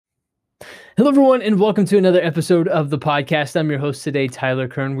Hello, everyone, and welcome to another episode of the podcast. I'm your host today, Tyler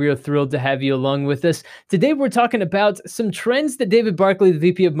Kern. We are thrilled to have you along with us. Today, we're talking about some trends that David Barkley, the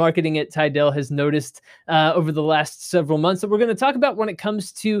VP of Marketing at Tidel, has noticed over the last several months that we're going to talk about when it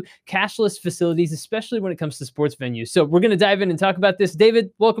comes to cashless facilities, especially when it comes to sports venues. So we're going to dive in and talk about this.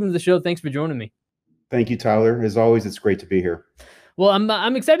 David, welcome to the show. Thanks for joining me. Thank you, Tyler. As always, it's great to be here. Well,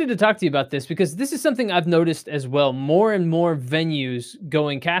 I'm excited to talk to you about this because this is something I've noticed as well. More and more venues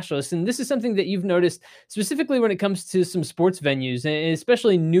going cashless, and this is something that you've noticed specifically when it comes to some sports venues, and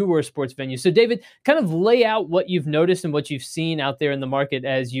especially newer sports venues. So, David, kind of lay out what you've noticed and what you've seen out there in the market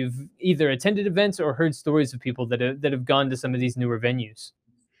as you've either attended events or heard stories of people that have gone to some of these newer venues.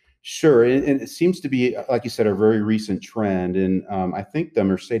 Sure, and it seems to be, like you said, a very recent trend. And I think the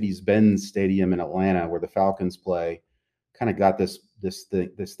Mercedes-Benz Stadium in Atlanta, where the Falcons play, kind of got this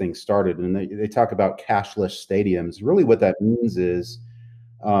thing started. And they talk about cashless stadiums. Really, what that means is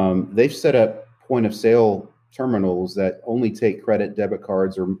they've set up point of sale terminals that only take credit, debit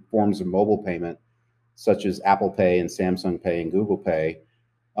cards, or forms of mobile payment, such as Apple Pay and Samsung Pay and Google Pay.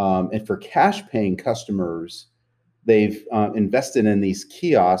 And for cash paying customers, they've invested in these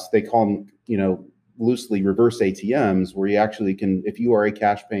kiosks. They call them, loosely reverse ATMs, where you actually can, if you are a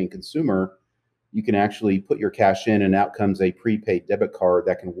cash paying consumer, you can actually put your cash in, and out comes a prepaid debit card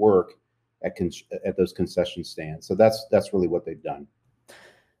that can work at those concession stands. So that's really what they've done.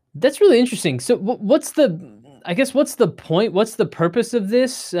 That's really interesting. So, what's the point? What's the purpose of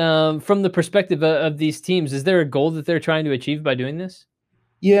this from the perspective of these teams? Is there a goal that they're trying to achieve by doing this?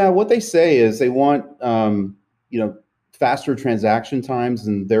 Yeah, what they say is they want faster transaction times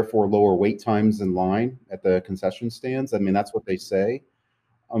and therefore lower wait times in line at the concession stands. I mean, that's what they say.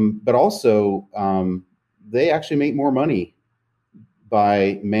 But also, they actually make more money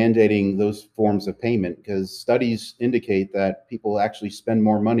by mandating those forms of payment, because studies indicate that people actually spend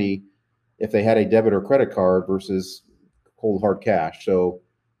more money if they had a debit or credit card versus cold hard cash. So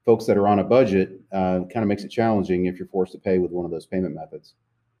folks that are on a budget, kind of makes it challenging if you're forced to pay with one of those payment methods.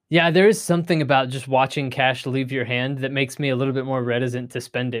 Yeah, there is something about just watching cash leave your hand that makes me a little bit more reticent to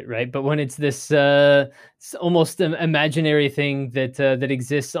spend it, right? But when it's this it's almost an imaginary thing that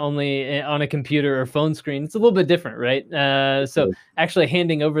exists only on a computer or phone screen, it's a little bit different, right? So actually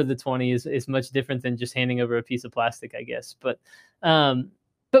handing over the 20 is much different than just handing over a piece of plastic, I guess. But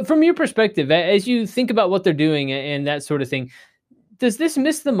from your perspective, as you think about what they're doing and that sort of thing, does this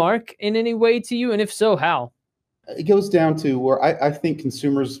miss the mark in any way to you? And if so, how? It goes down to where I think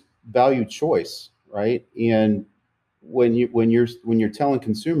consumers value choice, right? And when you're telling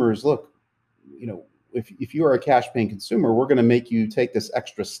consumers, look, if you are a cash paying consumer, we're going to make you take this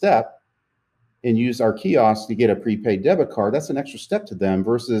extra step and use our kiosk to get a prepaid debit card. That's an extra step to them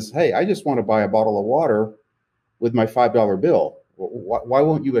versus, hey, I just want to buy a bottle of water with my $5 bill. Why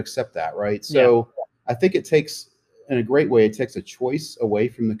won't you accept that, right? So I think it takes, in a great way, it takes a choice away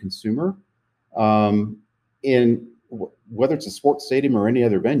from the consumer. In whether it's a sports stadium or any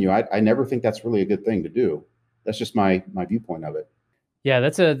other venue, I never think that's really a good thing to do. That's just my viewpoint of it. Yeah,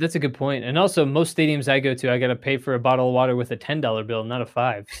 that's a good point. And also, most stadiums I go to, I got to pay for a bottle of water with a $10 bill, not a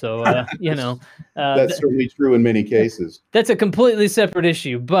five. So, That's certainly true in many cases. that's a completely separate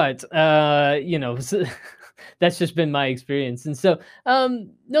issue. But that's just been my experience. And so,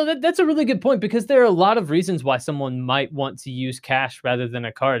 no, that's a really good point, because there are a lot of reasons why someone might want to use cash rather than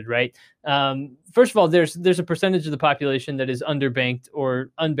a card, right? First of all, there's a percentage of the population that is underbanked or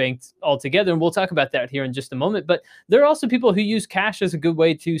unbanked altogether, and we'll talk about that here in just a moment. But there are also people who use cash as a good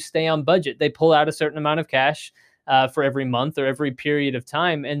way to stay on budget. They pull out a certain amount of cash for every month or every period of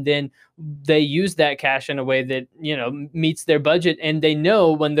time, and then they use that cash in a way that meets their budget, and they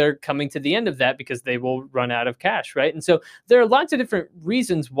know when they're coming to the end of that because they will run out of cash, right? And so there are lots of different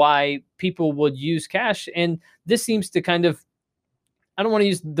reasons why people would use cash, and this seems to kind of, I don't want to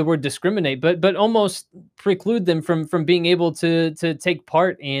use the word discriminate, but almost preclude them from being able to take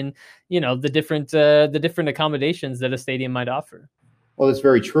part in the different accommodations that a stadium might offer. Well, it's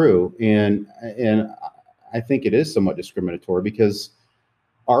very true, and I think it is somewhat discriminatory because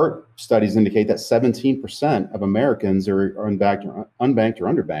our studies indicate that 17% of Americans are unbanked or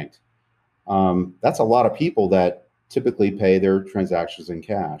underbanked. That's a lot of people that typically pay their transactions in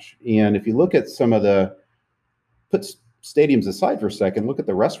cash. And if you look at put stadiums aside for a second, look at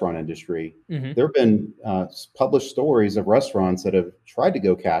the restaurant industry. Mm-hmm. There have been published stories of restaurants that have tried to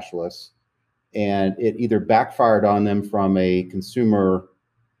go cashless, and it either backfired on them from a consumer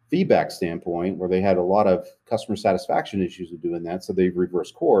feedback standpoint, where they had a lot of customer satisfaction issues with doing that, so they've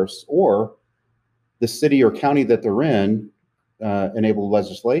reversed course, or the city or county that they're in enabled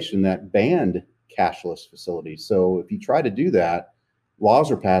legislation that banned cashless facilities. So if you try to do that, laws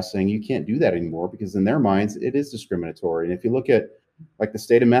are passed saying you can't do that anymore because in their minds it is discriminatory. And if you look at like the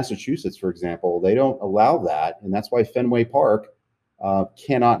state of Massachusetts, for example, they don't allow that, and that's why Fenway Park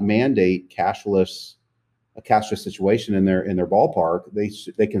cannot mandate a cashless situation in their ballpark.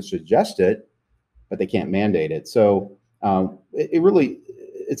 They can suggest it, but they can't mandate it. So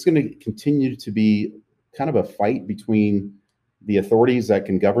it's going to continue to be kind of a fight between the authorities that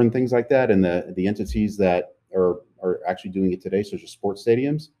can govern things like that and the entities that are actually doing it today, such as sports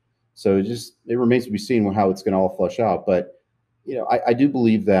stadiums. So it remains to be seen how it's going to all flush out. But I do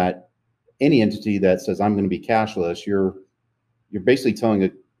believe that any entity that says I'm going to be cashless, you're basically telling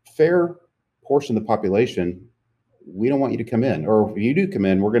a fair portion of the population, we don't want you to come in, or if you do come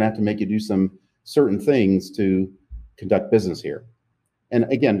in, we're going to have to make you do some certain things to conduct business here. And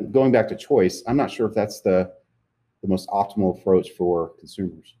again, going back to choice, I'm not sure if that's the most optimal approach for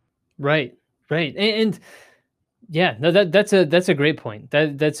consumers. Right. And yeah, no, that's a great point.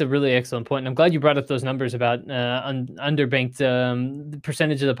 That's a really excellent point. And I'm glad you brought up those numbers about underbanked, the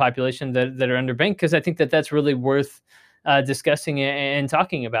percentage of the population that are underbanked, because I think that's really worth discussing and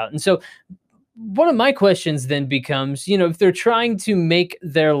talking about. And so one of my questions then becomes, if they're trying to make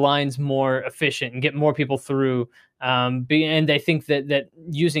their lines more efficient and get more people through, and I think that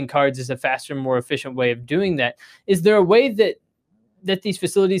using cards is a faster, more efficient way of doing that, is there a way that these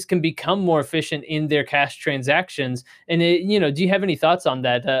facilities can become more efficient in their cash transactions? And do you have any thoughts on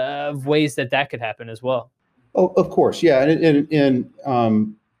that, of ways that could happen as well? Oh, of course, yeah, and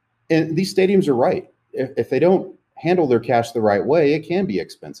these stadiums are right. If they don't handle their cash the right way, it can be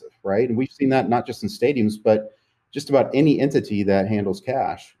expensive, right? And we've seen that not just in stadiums, but just about any entity that handles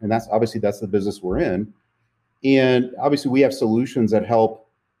cash. And that's the business we're in. And obviously, we have solutions that help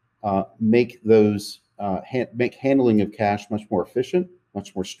make those make handling of cash much more efficient,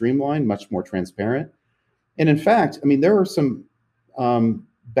 much more streamlined, much more transparent. And in fact, I mean, there are some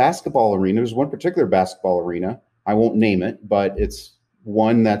basketball arenas. There's one particular basketball arena. I won't name it, but it's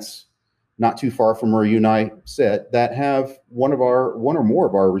one that's not too far from where you and I sit, that have one or more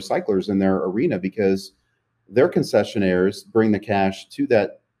of our recyclers in their arena, because their concessionaires bring the cash to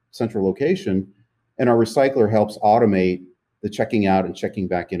that central location, and our recycler helps automate the checking out and checking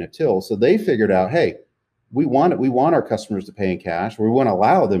back in a till. So they figured out, hey, we want our customers to pay in cash. We want to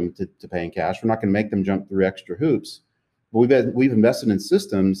allow them to pay in cash. We're not going to make them jump through extra hoops. But we've invested in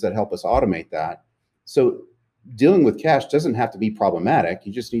systems that help us automate that. So dealing with cash doesn't have to be problematic.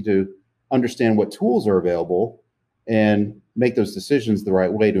 You just need to understand what tools are available and make those decisions the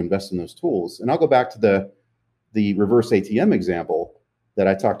right way to invest in those tools. And I'll go back to the reverse ATM example that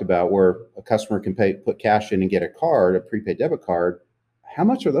I talked about, where a customer can put cash in and get a prepaid debit card. How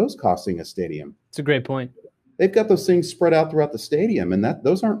much are those costing a stadium? It's a great point. They've got those things spread out throughout the stadium, and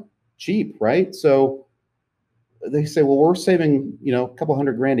those aren't cheap, right? So they say, well, we're saving, a couple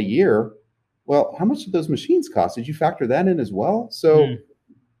 $100,000 a year. Well, how much did those machines cost? Did you factor that in as well? So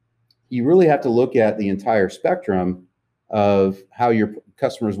you really have to look at the entire spectrum of how your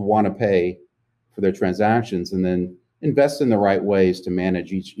customers want to pay for their transactions, and then invest in the right ways to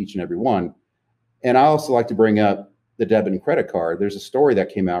manage each and every one. And I also like to bring up the debit and credit card. There's a story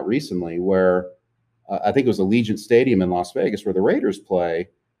that came out recently where I think it was Allegiant Stadium in Las Vegas where the Raiders play.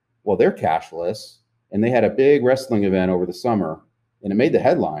 Well, they're cashless, and they had a big wrestling event over the summer, and it made the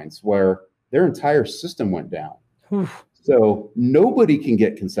headlines where their entire system went down. So nobody can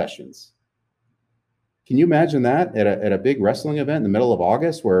get concessions. Can you imagine that at a big wrestling event in the middle of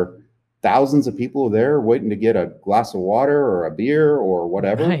August, where thousands of people are there waiting to get a glass of water or a beer or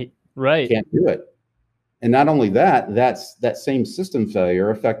whatever? Right. Can't do it. And not only that, that same system failure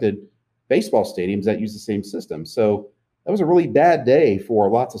affected baseball stadiums that use the same system. So that was a really bad day for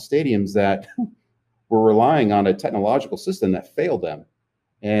lots of stadiums that were relying on a technological system that failed them.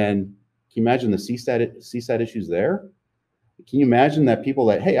 And can you imagine the CSAT issues there? Can you imagine that people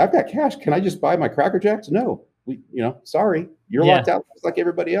that, hey, I've got cash, can I just buy my Cracker Jacks? No, sorry, you're locked out just like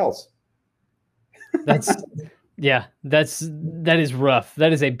everybody else. That is rough.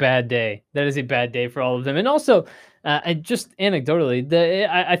 That is a bad day. That is a bad day for all of them. And also, just anecdotally,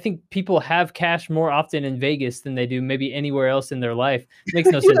 I think people have cash more often in Vegas than they do maybe anywhere else in their life. Makes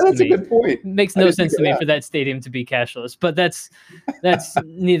no sense to me. That's a good point. Makes no sense to me for that stadium to be cashless, but that's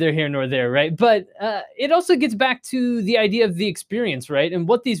neither here nor there, right? But it also gets back to the idea of the experience, right? And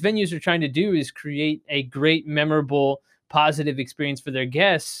what these venues are trying to do is create a great, memorable, positive experience for their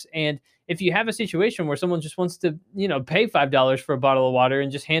guests. And if you have a situation where someone just wants to, pay $5 for a bottle of water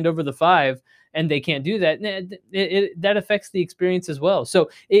and just hand over the $5, and they can't do that, that affects the experience as well. So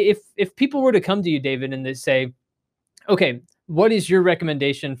if people were to come to you, David, and they say, okay, what is your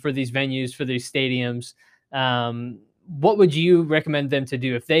recommendation for these venues, for these stadiums? what would you recommend them to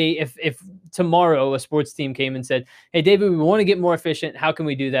do if tomorrow a sports team came and said, "Hey, David, we want to get more efficient. How can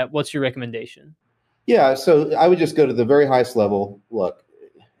we do that?" What's your recommendation? Yeah, so I would just go to the very highest level. Look,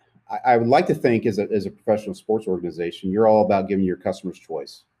 I would like to think as a professional sports organization, you're all about giving your customers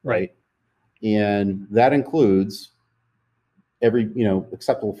choice, right? And that includes every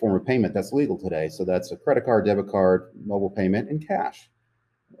acceptable form of payment that's legal today. So that's a credit card, debit card, mobile payment, and cash.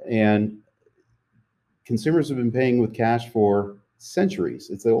 And consumers have been paying with cash for centuries.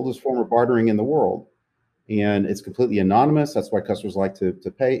 It's the oldest form of bartering in the world, and it's completely anonymous. That's why customers like to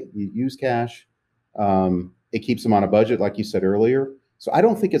use cash. It keeps them on a budget, like you said earlier. So I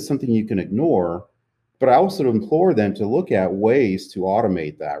don't think it's something you can ignore, but I also implore them to look at ways to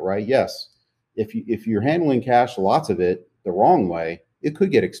automate that, right? Yes, if you're handling cash, lots of it, the wrong way, it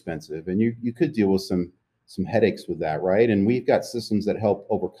could get expensive, and you could deal with some headaches with that, right? And we've got systems that help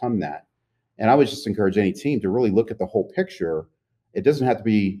overcome that. And I would just encourage any team to really look at the whole picture. It doesn't have to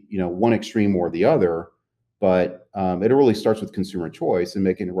be one extreme or the other, but it really starts with consumer choice and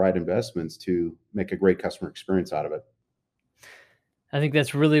making the right investments to make a great customer experience out of it. I think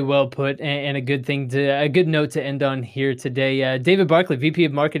that's really well put, and a good note to end on here today. David Barkley, VP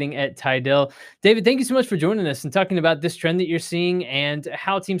of Marketing at Tidel. David, thank you so much for joining us and talking about this trend that you're seeing and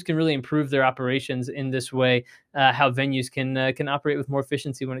how teams can really improve their operations in this way. How venues can operate with more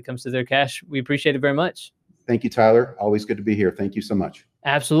efficiency when it comes to their cash. We appreciate it very much. Thank you, Tyler. Always good to be here. Thank you so much.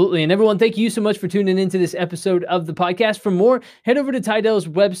 Absolutely. And everyone, thank you so much for tuning into this episode of the podcast. For more, head over to Tidel's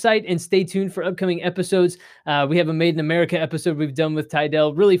website and stay tuned for upcoming episodes. We have a Made in America episode we've done with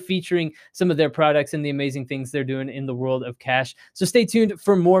Tidel, really featuring some of their products and the amazing things they're doing in the world of cash. So stay tuned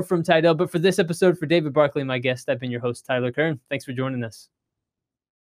for more from Tidel. But for this episode, for David Barkley, my guest, I've been your host, Tyler Kern. Thanks for joining us.